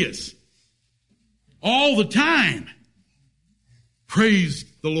Cornelius? All the time. Praise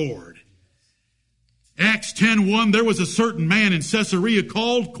the Lord. Acts 10:1, there was a certain man in Caesarea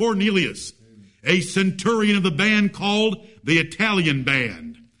called Cornelius, a centurion of the band called the Italian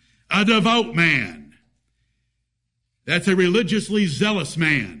band, a devout man. That's a religiously zealous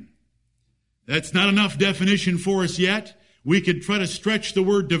man. That's not enough definition for us yet. We could try to stretch the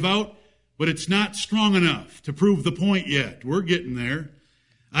word devout, but it's not strong enough to prove the point yet. We're getting there.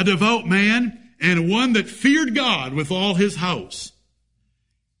 A devout man, and one that feared God with all his house.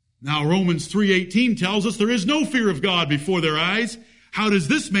 Now Romans 3:18 tells us there is no fear of God before their eyes. How does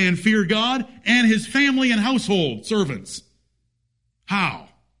this man fear God and his family and household servants? How?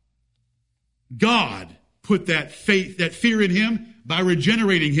 God put that faith, that fear in him by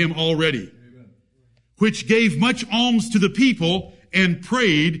regenerating him already. Amen. Which gave much alms to the people and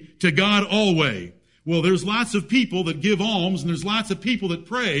prayed to God always. Well, there's lots of people that give alms and there's lots of people that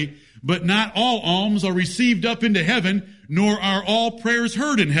pray, but not all alms are received up into heaven, nor are all prayers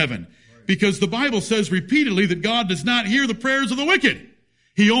heard in heaven. Because the Bible says repeatedly that God does not hear the prayers of the wicked.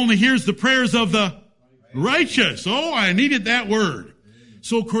 He only hears the prayers of the righteous. Oh, I needed that word.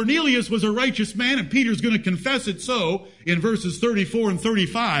 So Cornelius was a righteous man, and Peter's going to confess it so in verses 34 and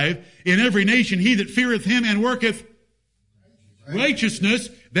 35. In every nation he that feareth him and worketh righteousness.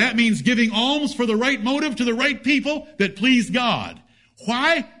 That means giving alms for the right motive to the right people that pleased God.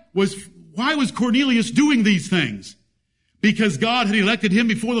 Why was Cornelius doing these things? Because God had elected him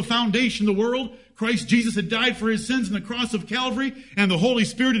before the foundation of the world. Christ Jesus had died for his sins on the cross of Calvary, and the Holy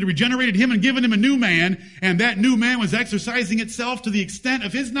Spirit had regenerated him and given him a new man, and that new man was exercising itself to the extent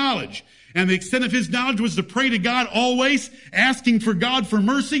of his knowledge. And the extent of his knowledge was to pray to God always, asking for God for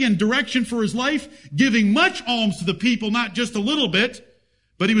mercy and direction for his life, giving much alms to the people, not just a little bit,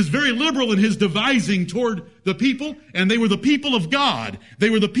 But he was very liberal in his devising toward the people, and they were the people of God. They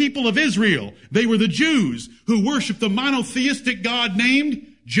were the people of Israel. They were the Jews who worshiped the monotheistic God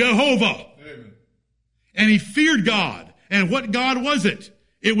named Jehovah. Amen. And he feared God. And what God was it?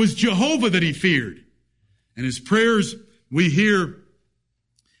 It was Jehovah that he feared. And his prayers, we hear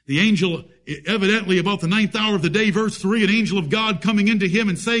the angel, evidently about the 9th hour of the day, verse 3, an angel of God coming into him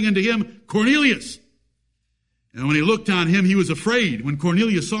and saying unto him, Cornelius. And when he looked on him, he was afraid. When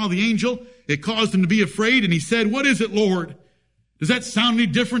Cornelius saw the angel, it caused him to be afraid, and he said, What is it, Lord? Does that sound any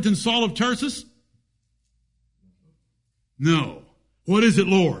different than Saul of Tarsus? No. What is it,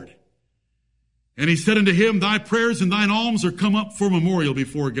 Lord? And he said unto him, Thy prayers and thine alms are come up for memorial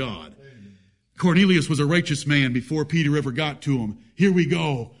before God. Amen. Cornelius was a righteous man before Peter ever got to him. Here we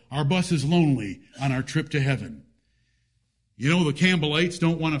go. Our bus is lonely on our trip to heaven. You know, the Campbellites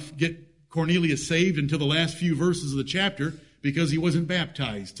don't want to get Cornelius saved until the last few verses of the chapter because he wasn't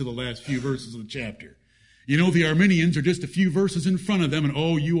baptized to the last few verses of the chapter. You know, the Arminians are just a few verses in front of them, and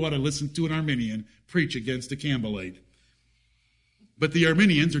oh, you ought to listen to an Arminian preach against a Campbellite. But the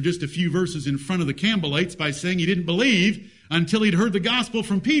Arminians are just a few verses in front of the Campbellites by saying he didn't believe until he'd heard the gospel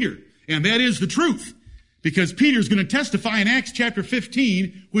from Peter. And that is the truth. Because Peter's going to testify in Acts chapter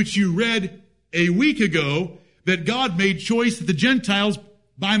 15, which you read a week ago, that God made choice that the Gentiles,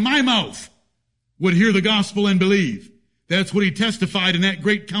 by my mouth, would hear the gospel and believe. That's what he testified in that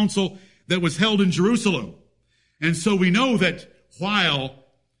great council that was held in Jerusalem. And so we know that while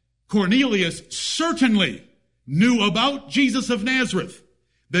Cornelius certainly knew about Jesus of Nazareth,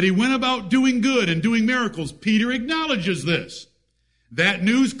 that he went about doing good and doing miracles, Peter acknowledges this. That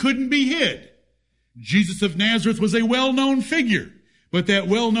news couldn't be hid. Jesus of Nazareth was a well-known figure, but that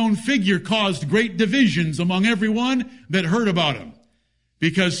well-known figure caused great divisions among everyone that heard about him.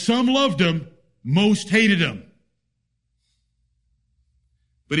 Because some loved him, most hated him.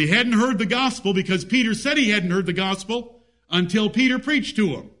 But he hadn't heard the gospel because Peter said he hadn't heard the gospel until Peter preached to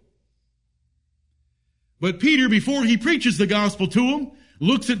him. But Peter, before he preaches the gospel to him,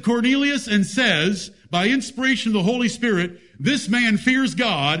 looks at Cornelius and says, by inspiration of the Holy Spirit, this man fears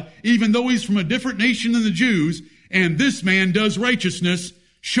God, even though he's from a different nation than the Jews, and this man does righteousness,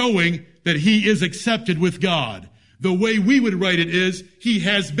 showing that he is accepted with God. The way we would write it is, he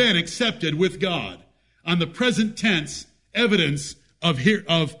has been accepted with God. On the present tense, evidence of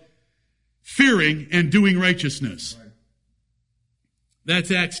fearing and doing righteousness. Right.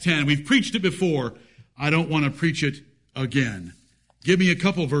 That's Acts 10. We've preached it before. I don't want to preach it again. Give me a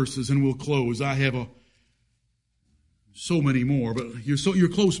couple verses and we'll close. I have so many more, but you're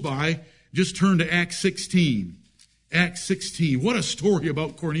close by. Just turn to Acts 16. Acts 16. What a story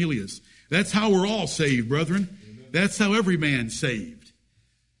about Cornelius. That's how we're all saved, brethren. Amen. That's how every man's saved.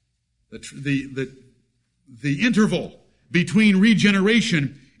 The interval between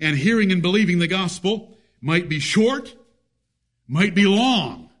regeneration and hearing and believing the gospel might be short, might be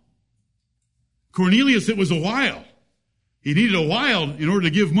long. Cornelius, it was a while. He needed a while in order to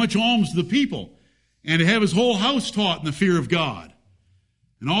give much alms to the people and to have his whole house taught in the fear of God.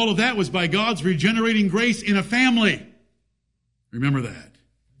 And all of that was by God's regenerating grace in a family. Remember that.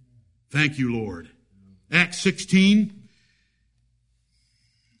 Thank you, Lord. Acts 16.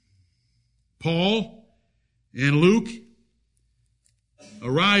 Paul and Luke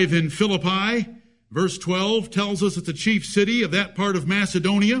arrive in Philippi. Verse 12 tells us it's the chief city of that part of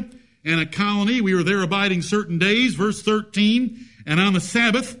Macedonia and a colony. We were there abiding certain days. Verse 13, and on the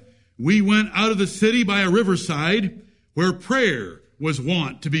Sabbath, we went out of the city by a riverside where prayer was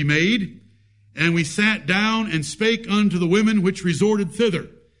wont to be made. And we sat down and spake unto the women which resorted thither.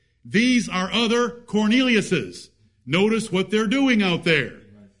 These are other Corneliuses. Notice what they're doing out there.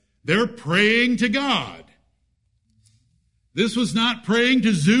 They're praying to God. This was not praying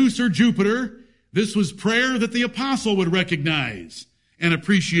to Zeus or Jupiter. This was prayer that the apostle would recognize and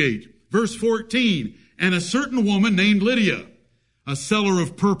appreciate. Verse 14, and a certain woman named Lydia, a seller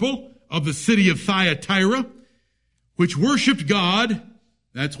of purple of the city of Thyatira, which worshipped God,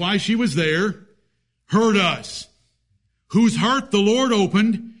 that's why she was there, heard us, whose heart the Lord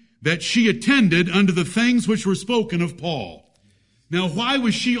opened, that she attended unto the things which were spoken of Paul. Now, why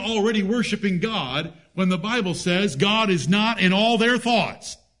was she already worshiping God when the Bible says God is not in all their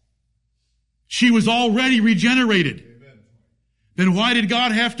thoughts? She was already regenerated. Amen. Then why did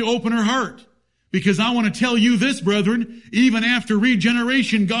God have to open her heart? Because I want to tell you this, brethren, even after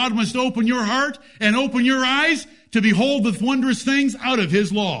regeneration, God must open your heart and open your eyes to behold the wondrous things out of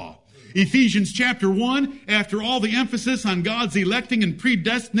His law. Ephesians chapter 1, after all the emphasis on God's electing and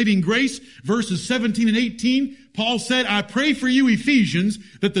predestinating grace, verses 17 and 18, Paul said, I pray for you, Ephesians,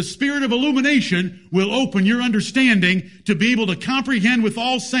 that the spirit of illumination will open your understanding to be able to comprehend with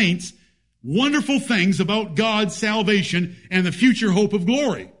all saints wonderful things about God's salvation and the future hope of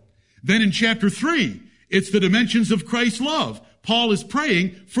glory. Then in chapter 3, it's the dimensions of Christ's love. Paul is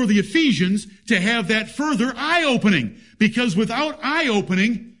praying for the Ephesians to have that further eye-opening, because without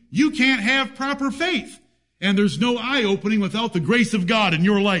eye-opening, you can't have proper faith. And there's no eye-opening without the grace of God in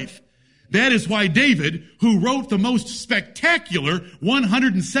your life. That is why David, who wrote the most spectacular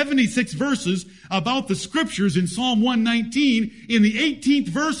 176 verses about the scriptures in Psalm 119, in the 18th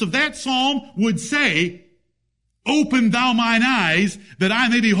verse of that psalm would say, open thou mine eyes that I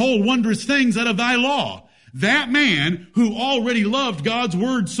may behold wondrous things out of thy law. That man who already loved God's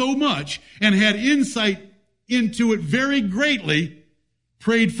word so much and had insight into it very greatly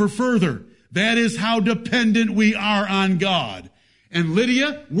prayed for further. That is how dependent we are on God. And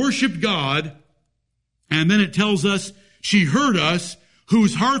Lydia worshiped God, and then it tells us she heard us,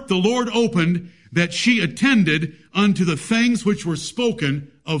 whose heart the Lord opened, that she attended unto the things which were spoken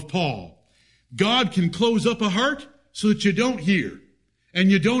of Paul. God can close up a heart so that you don't hear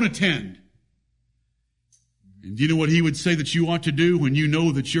and you don't attend. And do you know what he would say that you ought to do when you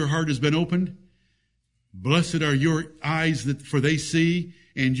know that your heart has been opened? Blessed are your eyes for they see,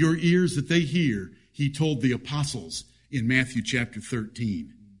 and your ears that they hear, he told the apostles in Matthew chapter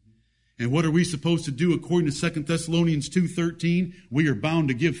 13. And what are we supposed to do according to 2 Thessalonians 2:13? We are bound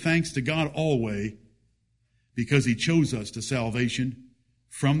to give thanks to God always, because he chose us to salvation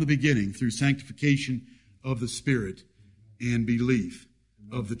from the beginning through sanctification of the Spirit and belief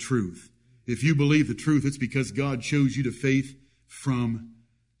of the truth. If you believe the truth, it's because God chose you to faith from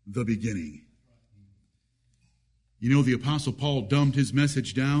the beginning. You know, the Apostle Paul dumbed his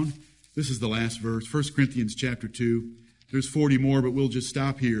message down. This is the last verse, 1 Corinthians chapter 2. There's 40 more, but we'll just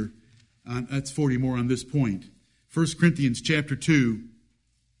stop here. That's 40 more on this point. 1 Corinthians chapter 2,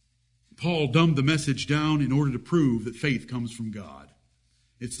 Paul dumbed the message down in order to prove that faith comes from God.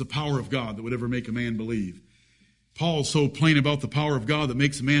 It's the power of God that would ever make a man believe. Paul's so plain about the power of God that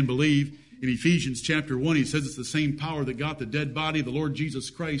makes a man believe. In Ephesians chapter 1, he says it's the same power that got the dead body of the Lord Jesus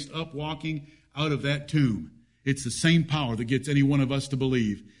Christ up walking out of that tomb. It's the same power that gets any one of us to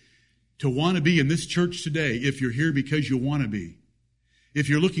believe. To want to be in this church today, if you're here because you want to be, if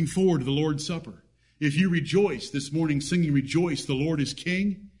you're looking forward to the Lord's Supper, if you rejoice this morning singing, Rejoice, the Lord is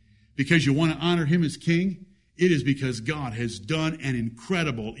King, because you want to honor him as King, it is because God has done an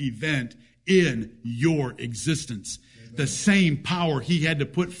incredible event in your existence. Amen. The same power he had to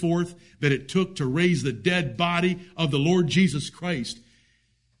put forth that it took to raise the dead body of the Lord Jesus Christ.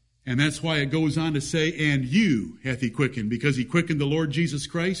 And that's why it goes on to say, and you hath he quickened, because he quickened the Lord Jesus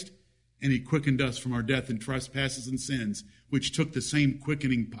Christ, and he quickened us from our death and trespasses and sins, which took the same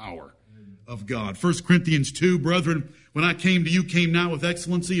quickening power of God. 1 Corinthians 2, brethren, when I came to you, came not with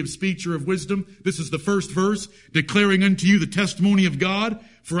excellency of speech or of wisdom. This is the first verse, declaring unto you the testimony of God.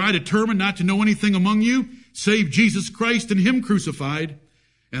 For I determined not to know anything among you, save Jesus Christ and him crucified.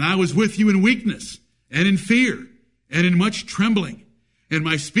 And I was with you in weakness, and in fear, and in much trembling. And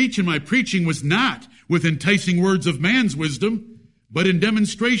my speech and my preaching was not with enticing words of man's wisdom, but in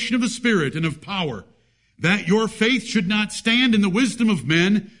demonstration of the Spirit and of power, that your faith should not stand in the wisdom of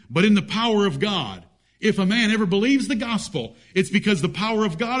men, but in the power of God. If a man ever believes the gospel, it's because the power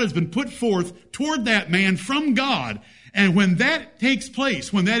of God has been put forth toward that man from God. And when that takes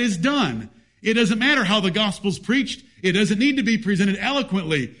place, when that is done, it doesn't matter how the gospel's preached. It doesn't need to be presented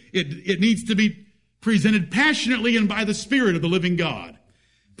eloquently. It needs to be presented passionately and by the Spirit of the living God.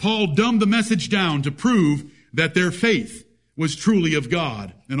 Paul dumbed the message down to prove that their faith was truly of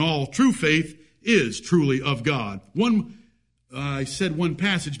God, and all true faith is truly of God. I said one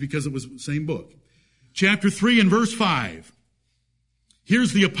passage because it was the same book. Chapter 3 and verse 5.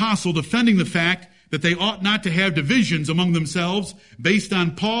 Here's the apostle defending the fact that they ought not to have divisions among themselves based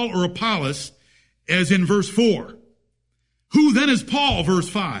on Paul or Apollos, as in verse 4. Who then is Paul, verse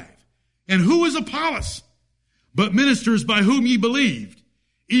 5? And who is Apollos? But ministers by whom ye believed,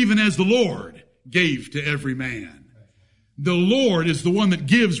 even as the Lord gave to every man. The Lord is the one that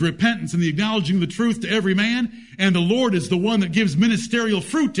gives repentance and the acknowledging of the truth to every man, and the Lord is the one that gives ministerial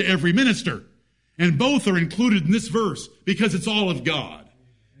fruit to every minister. And both are included in this verse because it's all of God.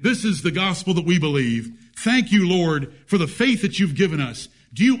 This is the gospel that we believe. Thank you, Lord, for the faith that you've given us.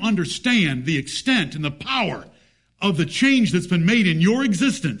 Do you understand the extent and the power of the change that's been made in your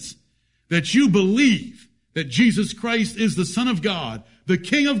existence? That you believe that Jesus Christ is the Son of God, the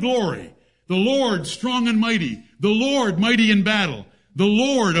King of glory, the Lord strong and mighty, the Lord mighty in battle, the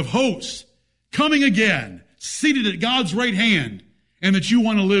Lord of hosts, coming again, seated at God's right hand, and that you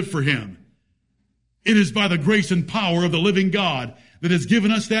want to live for him. It is by the grace and power of the living God that has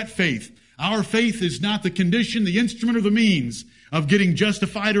given us that faith. Our faith is not the condition, the instrument, or the means of getting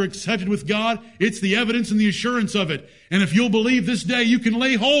justified or accepted with God. It's the evidence and the assurance of it. And if you'll believe this day, you can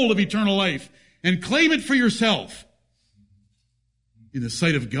lay hold of eternal life and claim it for yourself. In the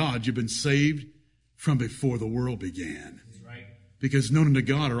sight of God, you've been saved from before the world began. Right. Because known unto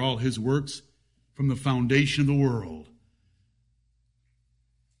God are all his works from the foundation of the world.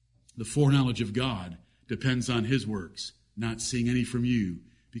 The foreknowledge of God depends on his works, not seeing any from you,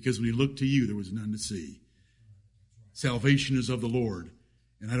 because when he looked to you, there was none to see. Salvation is of the Lord.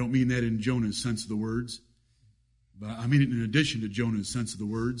 And I don't mean that in Jonah's sense of the words, but I mean it in addition to Jonah's sense of the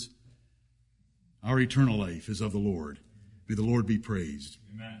words. Our eternal life is of the Lord. May the Lord be praised.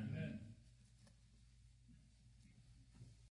 Amen.